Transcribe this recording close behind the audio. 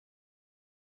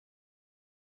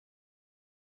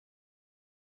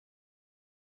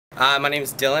My name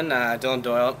is Dylan, Dylan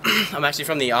Doyle. I'm actually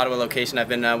from the Ottawa location. I've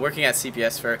been working at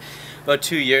CPS for about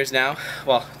 2 years now.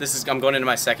 Well, I'm going into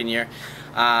my second year.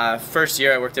 First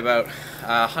year I worked about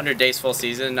 100 days full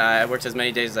season. I worked as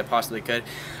many days as I possibly could.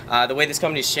 The way this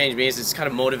company's changed me is it's kind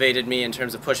of motivated me in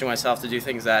terms of pushing myself to do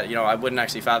things that I wouldn't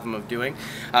actually fathom of doing.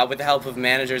 With the help of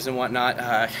managers and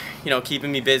whatnot,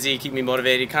 keeping me busy, keeping me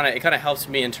motivated. It kind of helps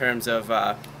me in terms of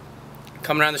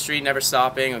coming around the street, never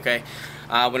stopping. Okay.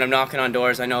 When I'm knocking on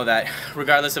doors, I know that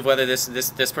regardless of whether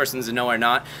this person's a no or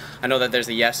not, I know that there's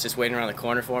a yes just waiting around the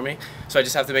corner for me. So I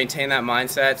just have to maintain that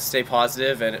mindset, stay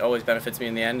positive, and it always benefits me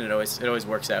in the end. And it always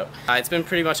works out. It's been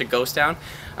pretty much a ghost town,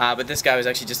 but this guy was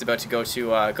actually just about to go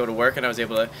to work, and I was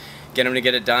able to get him to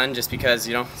get it done just because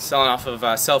selling off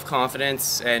of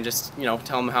self-confidence and just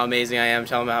tell him how amazing I am,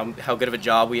 tell him how good of a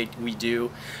job we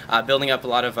do, building up a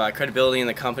lot of credibility in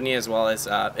the company as well as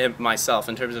myself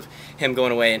in terms of him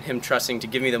going away and him trusting to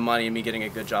give me the money and me getting a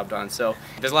good job done. So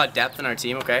there's a lot of depth in our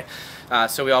team, okay?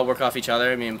 So we all work off each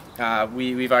other. I mean,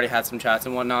 we've already had some chats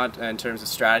and whatnot in terms of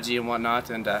strategy and whatnot,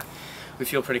 and we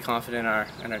feel pretty confident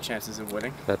in our chances of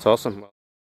winning. That's awesome.